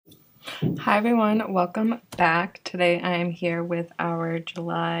Hi everyone, welcome back. Today I am here with our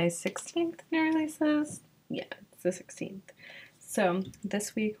July 16th new releases. Yeah, it's the 16th. So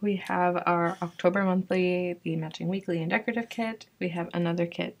this week we have our October monthly, the matching weekly and decorative kit. We have another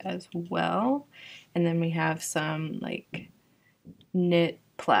kit as well. And then we have some like knit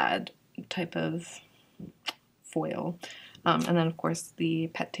plaid type of foil. And then of course the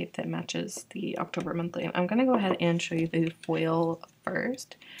pet tape that matches the October monthly. I'm going to go ahead and show you the foil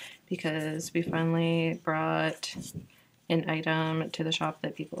first because we finally brought an item to the shop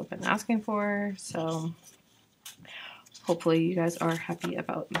that people have been asking for. So hopefully you guys are happy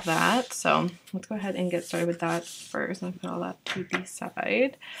about that. So let's go ahead and get started with that first and put all that to the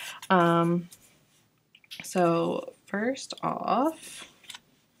side. So first off,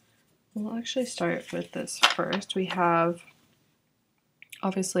 we'll actually start with this first. We have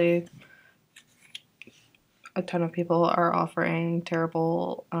obviously a ton of people are offering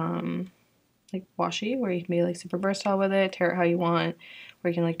Tearable like washi, where you can be like super versatile with it, tear it how you want, or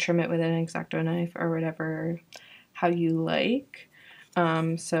you can like trim it with an X-Acto knife or whatever, how you like.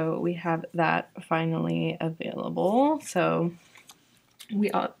 So we have that finally available. So we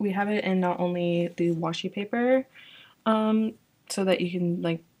have it in not only the washi paper, so that you can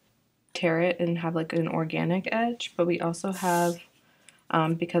like tear it and have like an organic edge, but we also have,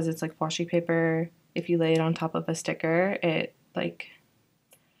 because it's like washi paper, if you lay it on top of a sticker, it like,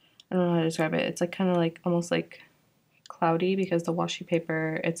 I don't know how to describe it. It's like kind of like almost like cloudy because the washi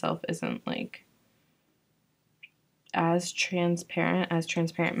paper itself isn't like as transparent as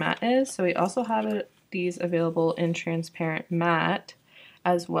transparent matte is. So we also have these available in transparent matte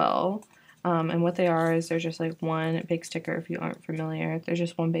as well. And what they are is they're just like one big sticker. If you aren't familiar, they're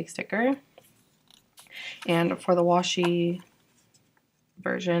just one big sticker. And for the washi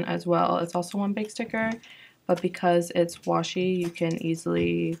version as well, it's also one big sticker, but because it's washi, you can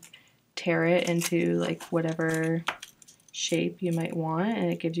easily tear it into like whatever shape you might want,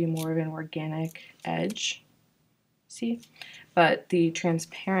 and it gives you more of an organic edge. See? But the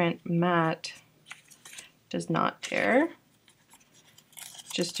transparent matte does not tear.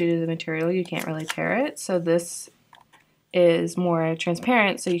 Just due to the material, you can't really tear it. So this is more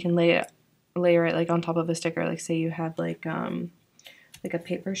transparent, so you can layer it like on top of a sticker. Like say you have like a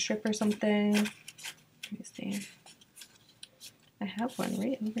paper strip or something. Let me see. I have one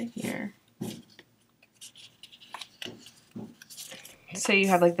right over here. Say you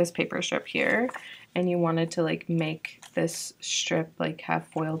have like this paper strip here and you wanted to like make this strip like have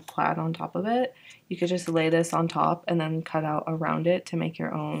foiled plaid on top of it, you could just lay this on top and then cut out around it to make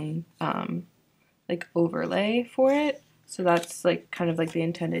your own like overlay for it. So that's like kind of like the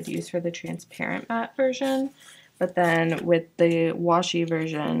intended use for the transparent matte version. But then with the washi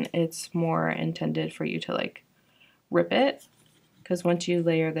version, it's more intended for you to like rip it, because once you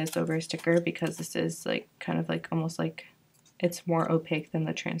layer this over a sticker, because this is like kind of like almost like it's more opaque than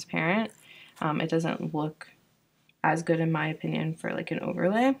the transparent, it doesn't look as good in my opinion for like an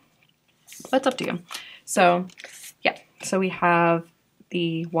overlay, but it's up to you. So yeah, so we have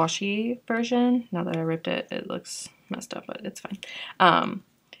the washi version. Now that I ripped it, it looks messed up, but it's fine.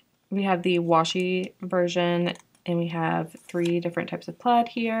 We have the washi version, and we have 3 different types of plaid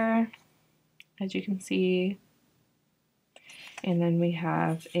here, as you can see. And then we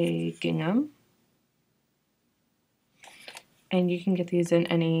have a gingham. And you can get these in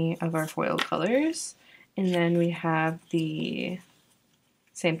any of our foil colors. And then we have the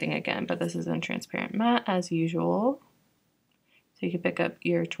same thing again, but this is in transparent matte as usual. So you can pick up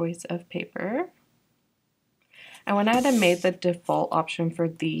your choice of paper. I went ahead and made the default option for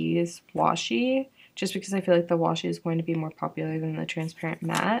these washi, just because I feel like the washi is going to be more popular than the transparent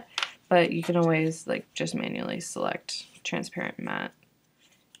matte, but you can always like just manually select transparent matte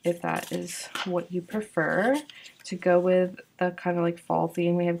if that is what you prefer. To go with the kind of like fall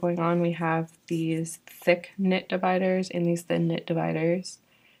theme we have going on, we have these thick knit dividers and these thin knit dividers.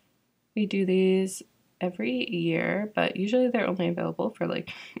 We do these every year, but usually they're only available for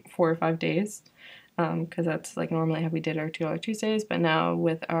like 4 or 5 days, because that's like normally how we did our $2 Tuesdays. But now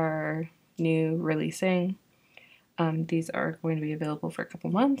with our new releasing, these are going to be available for a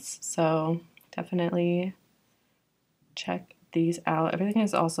couple months, so definitely check these out. Everything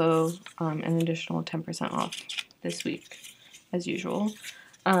is also an additional 10% off this week as usual.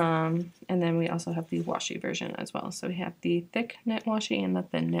 And then we also have the washi version as well. So we have the thick knit washi and the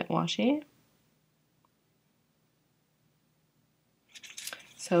thin knit washi.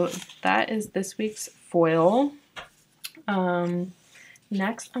 So that is this week's foil.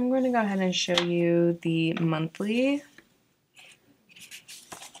 Next, I'm going to go ahead and show you the monthly,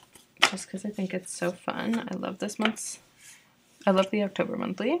 just because I think it's so fun. I love this month's. I love the October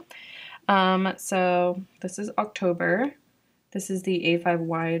monthly. So this is October. This is the A5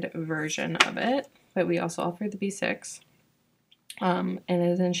 wide version of it, but we also offer the B6. And it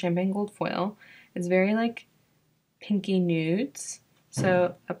is in champagne gold foil. It's very like pinky nudes.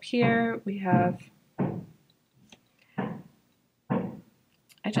 So up here we have,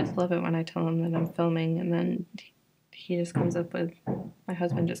 I just love it when I tell him that I'm filming and then he just comes up with, my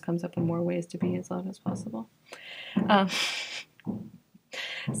husband just comes up with more ways to be as loud as possible.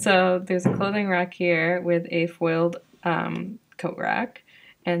 So there's a clothing rack here with a foiled coat rack.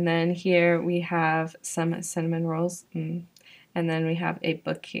 And then here we have some cinnamon rolls. And then we have a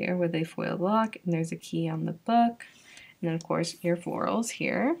book here with a foiled lock. And there's a key on the book. And then, of course, your florals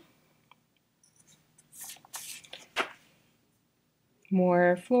here.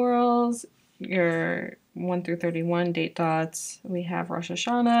 More florals. Your 1 through 31 date dots. We have Rosh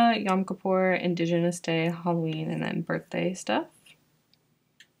Hashanah, Yom Kippur, Indigenous Day, Halloween, and then birthday stuff.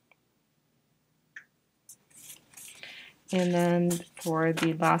 And then for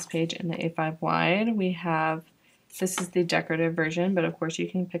the last page in the A5 wide, we have, this is the decorative version, but of course you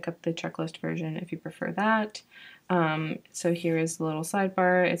can pick up the checklist version if you prefer that. So here is the little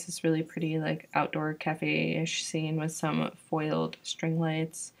sidebar. It's this really pretty like outdoor cafe-ish scene with some foiled string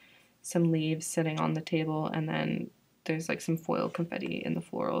lights, some leaves sitting on the table, and then there's like some foil confetti in the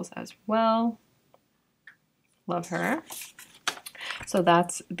florals as well. Love her. So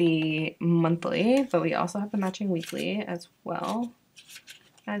that's the monthly, but we also have the matching weekly as well,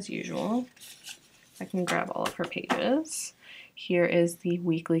 as usual. I can grab all of her pages. Here is the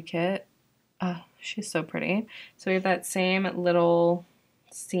weekly kit. She's so pretty. So we have that same little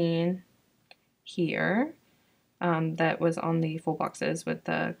scene here that was on the full boxes with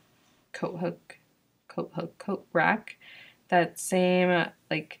the coat rack. That same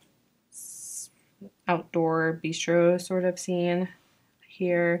like outdoor bistro sort of scene.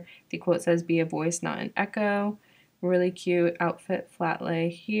 Here the quote says, "Be a voice, not an echo." Really cute outfit flat lay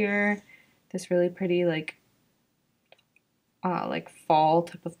here. This really pretty like fall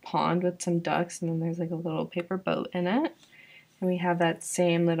type of pond with some ducks, and then there's like a little paper boat in it. And we have that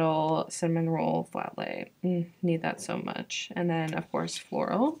same little cinnamon roll flat lay. Need that so much. And then of course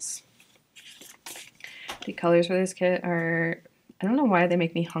florals. The colors for this kit are, I don't know why they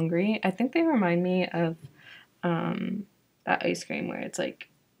make me hungry. I think they remind me of that ice cream where it's like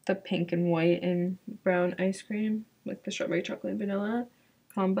the pink and white and brown ice cream with the strawberry chocolate and vanilla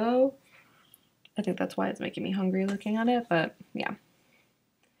combo. I think that's why it's making me hungry looking at it, but yeah.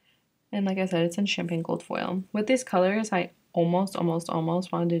 And like I said, it's in champagne gold foil. With these colors, I almost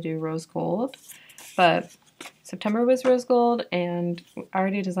wanted to do rose gold, but September was rose gold, and I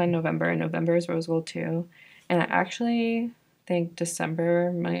already designed November, and November is rose gold too. And I actually think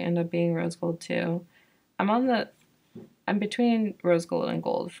December might end up being rose gold too. I'm between rose gold and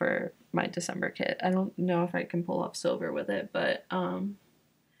gold for my December kit. I don't know if I can pull off silver with it, but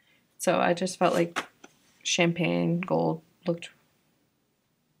so I just felt like champagne gold looked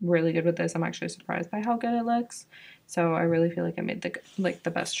really good with this. I'm actually surprised by how good it looks. So I really feel like I made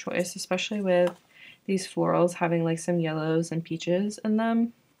the best choice, especially with these florals having like some yellows and peaches in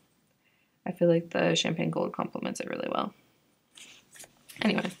them. I feel like the champagne gold complements it really well.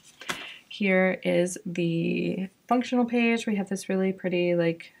 Anyway, here is the functional page. We have this really pretty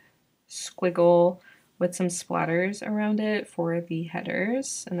like squiggle with some splatters around it for the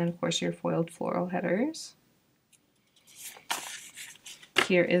headers, and then of course your foiled floral headers.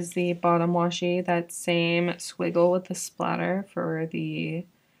 Here is the bottom washi, that same squiggle with the splatter for the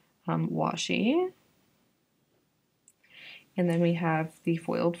washi. And then we have the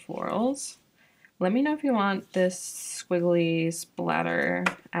foiled florals. Let me know if you want this squiggly splatter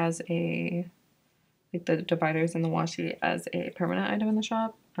as a, like the dividers and the washi as a permanent item in the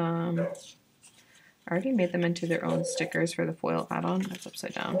shop. I already made them into their own stickers for the foil add-on. That's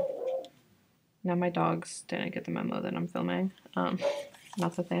upside down. Now my dogs didn't get the memo that I'm filming.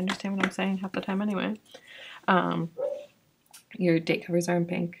 Not that they understand what I'm saying half the time anyway. Your date covers are in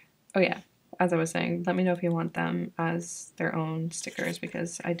pink. Oh yeah, as I was saying, let me know if you want them as their own stickers,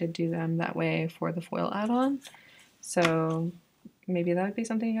 because I did do them that way for the foil add-on. So maybe that would be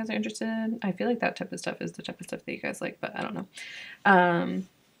something you guys are interested in. I feel like that type of stuff is the type of stuff that you guys like, but I don't know.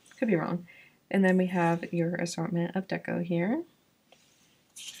 Could be wrong. And then we have your assortment of deco here.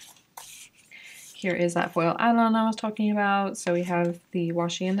 Here is that foil add-on I was talking about. So we have the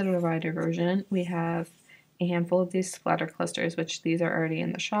washi and the divider version. We have a handful of these splatter clusters, which these are already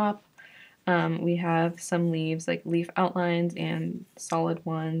in the shop. We have some leaves, like leaf outlines and solid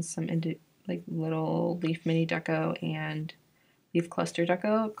ones, some like little leaf mini deco and leaf cluster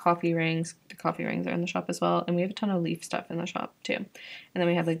deco, coffee rings. The coffee rings are in the shop as well, and we have a ton of leaf stuff in the shop too. And then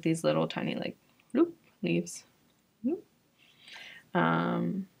we have like these little tiny like whoop, leaves. Whoop.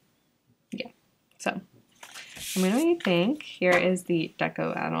 Yeah. So let me know what you think. Here is the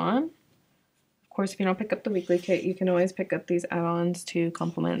deco add-on. Of course, if you don't pick up the weekly kit, you can always pick up these add-ons to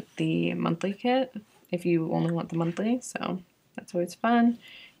complement the monthly kit if you only want the monthly. So that's always fun.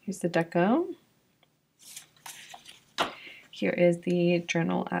 Here's the deco. Here is the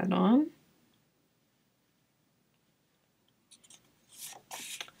journal add-on.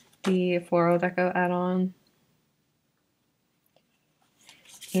 The floral deco add-on.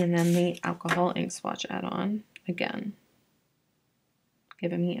 And then the alcohol ink swatch add-on. Again,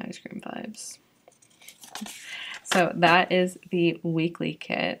 giving me ice cream vibes. So that is the weekly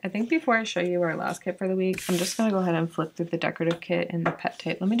kit. I think before I show you our last kit for the week, I'm just going to go ahead and flip through the decorative kit and the pet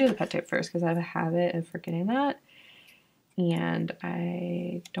tape. Let me do the pet tape first because I have a habit of forgetting that. And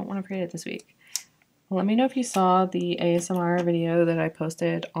I don't want to forget it this week. Let me know if you saw the ASMR video that I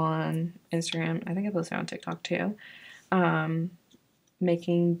posted on Instagram. I think I posted on TikTok too.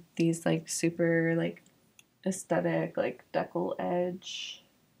 Making these like super like aesthetic like decal edge.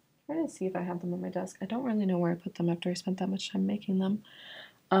 I'm trying to see if I have them on my desk. I don't really know where I put them after I spent that much time making them.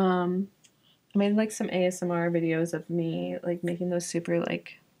 I made like some ASMR videos of me like making those super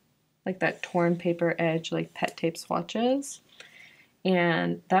like that torn paper edge like pet tape swatches.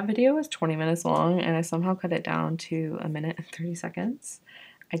 And that video was 20 minutes long and I somehow cut it down to 1 minute and 30 seconds.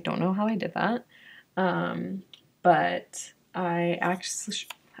 I don't know how I did that. But I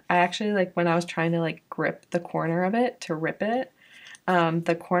actually like when I was trying to like grip the corner of it to rip it,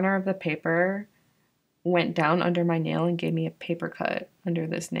 the corner of the paper went down under my nail and gave me a paper cut under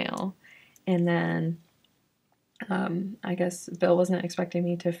this nail. And then I guess Bill wasn't expecting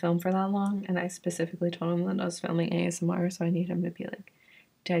me to film for that long, and I specifically told him that I was filming ASMR, so I need him to be like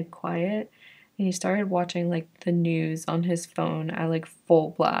dead quiet. And he started watching like the news on his phone at like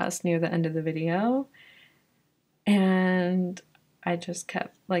full blast near the end of the video. And I just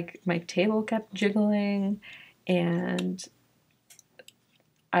kept like my table kept jiggling, and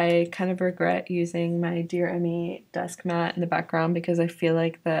I kind of regret using my Dear Emmy desk mat in the background because I feel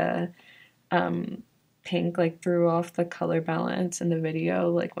like the pink like threw off the color balance in the video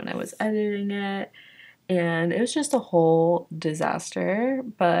like when I was editing it, and it was just a whole disaster.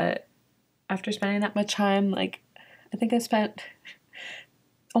 But after spending that much time, like I think I spent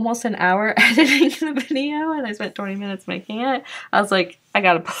almost an hour editing the video and I spent 20 minutes making it. I was like, I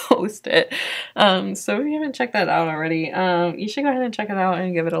gotta post it. So if you haven't checked that out already, you should go ahead and check it out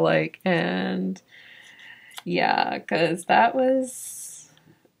and give it a like. And yeah, because that was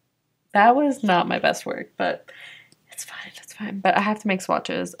not my best work, but it's fine, it's fine. But I have to make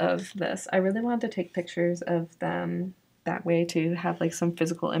swatches of this. I really wanted to take pictures of them that way to have like some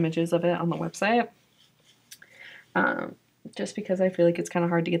physical images of it on the website. Just because I feel like it's kind of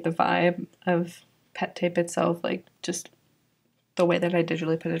hard to get the vibe of pet tape itself, like just the way that I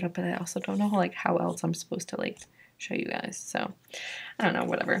digitally put it up, and I also don't know like how else I'm supposed to like show you guys. So I don't know,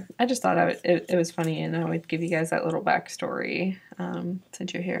 whatever. I just thought it was funny and I would give you guys that little backstory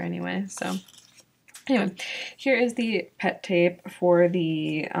since you're here anyway. So anyway, here is the pet tape for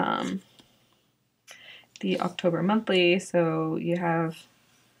the October monthly. So you have,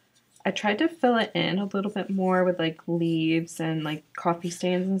 I tried to fill it in a little bit more with like leaves and like coffee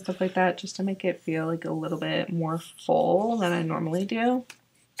stains and stuff like that, just to make it feel like a little bit more full than I normally do.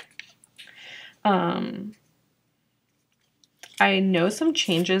 I know some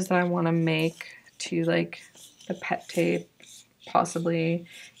changes that I want to make to like the pet tape possibly,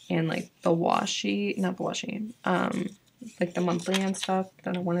 and like the washi, not the washi, like the monthly and stuff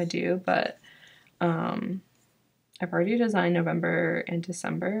that I want to do, but I've already designed November and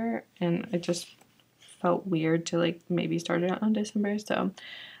December, and it just felt weird to like maybe start it on December, so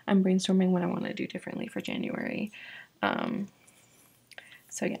I'm brainstorming what I want to do differently for January.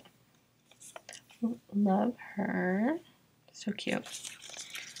 So yeah, love her, so cute.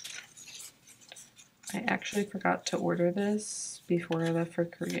 I actually forgot to order this before I left for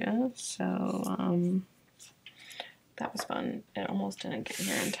Korea, so that was fun. It almost didn't get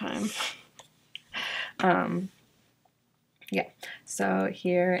here in time. Yeah, so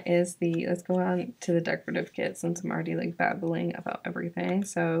here is the, let's go on to the decorative kit since I'm already like babbling about everything.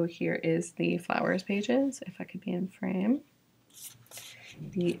 So here is the flowers pages, if I could be in frame.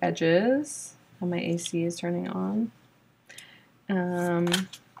 The edges, when my AC is turning on.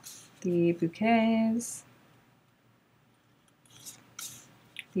 The bouquets.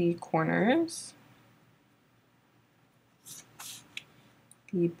 The corners.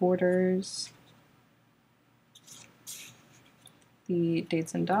 The borders. the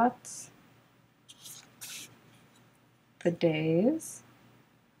dates and dots, the days,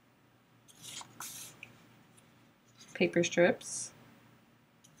 paper strips,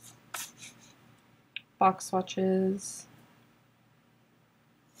 box swatches,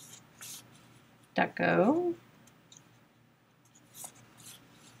 deco,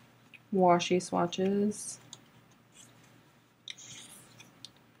 washi swatches,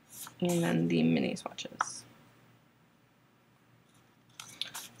 and then the mini swatches.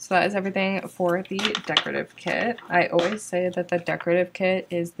 So that is everything for the decorative kit. I always say that the decorative kit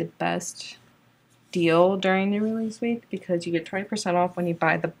is the best deal during new release week because you get 20% off when you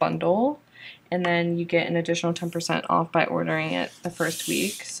buy the bundle, and then you get an additional 10% off by ordering it the first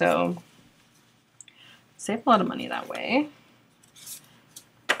week. So save a lot of money that way,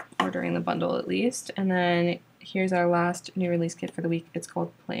 ordering the bundle at least. And then here's our last new release kit for the week. It's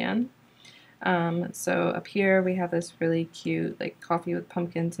called Plan. So up here we have this really cute like coffee with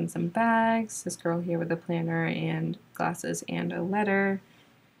pumpkins and some bags. This girl here with a planner and glasses and a letter.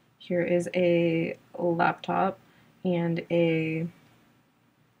 Here is a laptop and a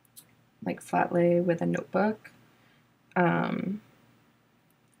like flat lay with a notebook.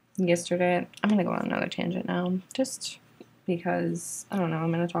 Yesterday, I'm gonna go on another tangent now, just because, I don't know,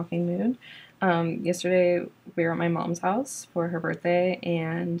 I'm in a talking mood. Yesterday we were at my mom's house for her birthday,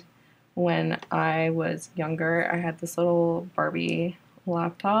 and when I was younger, I had this little Barbie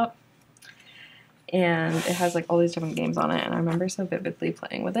laptop, and it has like all these different games on it, and I remember so vividly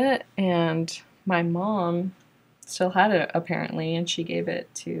playing with it, and my mom still had it apparently, and she gave it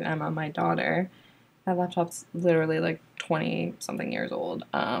to Emma, my daughter. That laptop's literally like 20 something years old.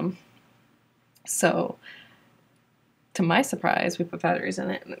 So to my surprise, we put batteries in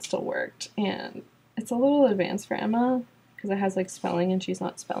it and it still worked. And it's a little advanced for Emma because it has like spelling and she's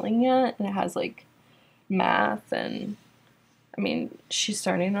not spelling yet, and it has like math, and I mean, she's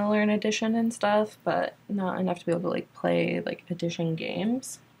starting to learn addition and stuff, but not enough to be able to like play like addition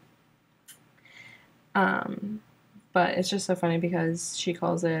games. But it's just so funny because she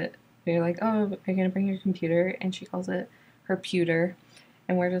calls it, we're like, oh, are you gonna bring your computer? And she calls it her pewter.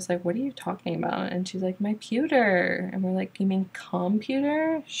 And we're just like, what are you talking about? And she's like, my pewter. And we're like, you mean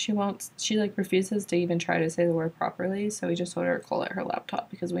computer? She like refuses to even try to say the word properly. So we just told her to call it her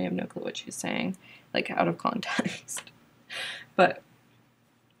laptop because we have no clue what she's saying, like out of context. But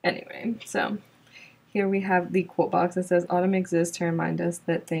anyway, so here we have the quote box that says, autumn exists to remind us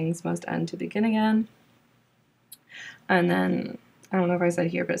that things must end to begin again. And then, I don't know if I said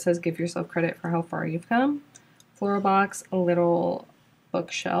here, but it says, give yourself credit for how far you've come. Floral box, a little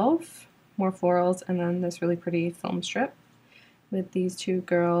bookshelf, more florals, and then this really pretty film strip with these two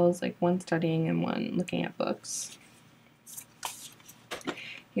girls, like one studying and one looking at books.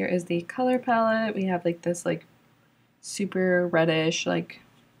 Here is the color palette. We have like this like super reddish, like,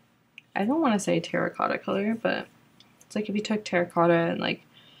 I don't want to say terracotta color, but it's like if you took terracotta and like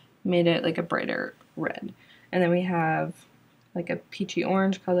made it like a brighter red. And then we have like a peachy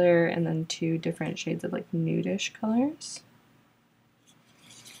orange color and then two different shades of like nudish colors.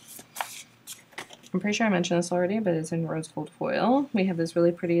 I'm pretty sure I mentioned this already, but it's in rose gold foil. We have this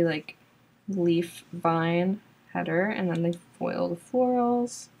really pretty like leaf vine header, and then they foil the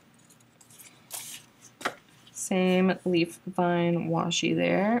florals. Same leaf vine washi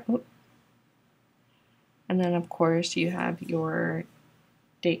there. Oop. And then of course you have your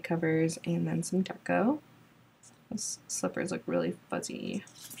date covers and then some deco. Those slippers look really fuzzy.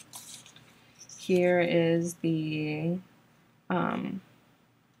 Here is the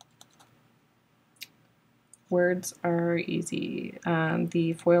words are easy,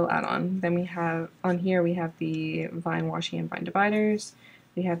 the foil add-on. Then we have, on here we have the vine washi and vine dividers.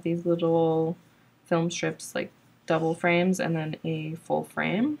 We have these little film strips, like double frames and then a full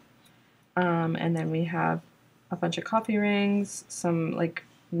frame. And then we have a bunch of coffee rings, some like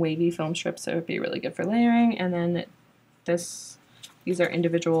wavy film strips that would be really good for layering, and then these are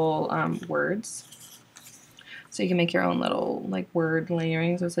individual words. So you can make your own little like word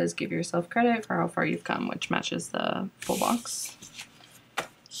layering. So it says, give yourself credit for how far you've come, which matches the full box.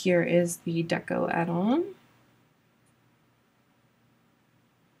 Here is the deco add-on.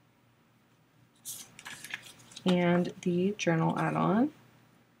 And the journal add-on.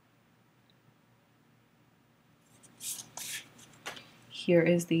 Here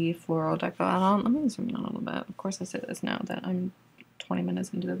is the floral deco add-on. Let me zoom in a little bit. Of course I say this now that I'm 20 minutes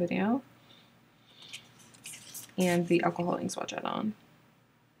into the video. And the alcohol ink swatch add-on.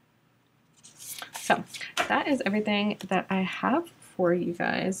 So that is everything that I have for you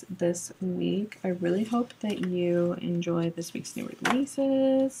guys this week. I really hope that you enjoy this week's new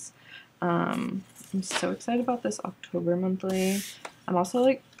releases. I'm so excited about this October monthly. I'm also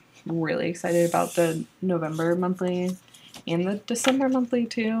like really excited about the November monthly and the December monthly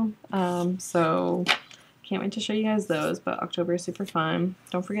too. So can't wait to show you guys those, but October is super fun.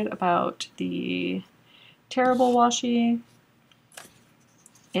 Don't forget about the Tearable Washi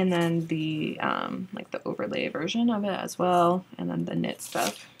and then the like the overlay version of it as well, and then the knit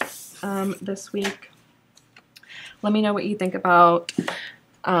stuff this week. Let me know what you think about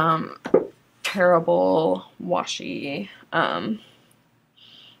Tearable Washi.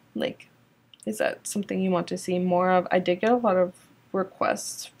 Like, is that something you want to see more of? I did get a lot of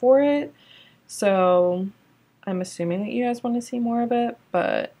requests for it, so I'm assuming that you guys want to see more of it,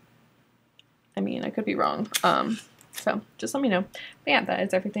 but I mean, I could be wrong. So just let me know. But yeah, that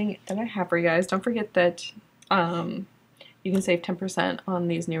is everything that I have for you guys. Don't forget that you can save 10% on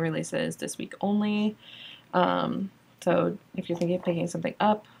these new releases this week only. So if you're thinking of picking something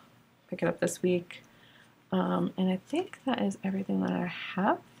up, pick it up this week. And I think that is everything that I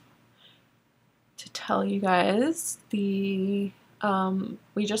have to tell you guys. We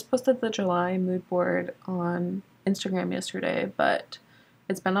just posted the July mood board on Instagram yesterday, but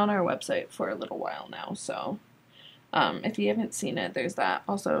it's been on our website for a little while now, so if you haven't seen it, there's that.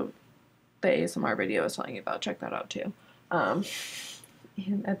 Also, the ASMR video I was telling you about, check that out too.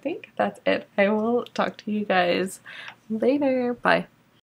 And I think that's it. I will talk to you guys later. Bye.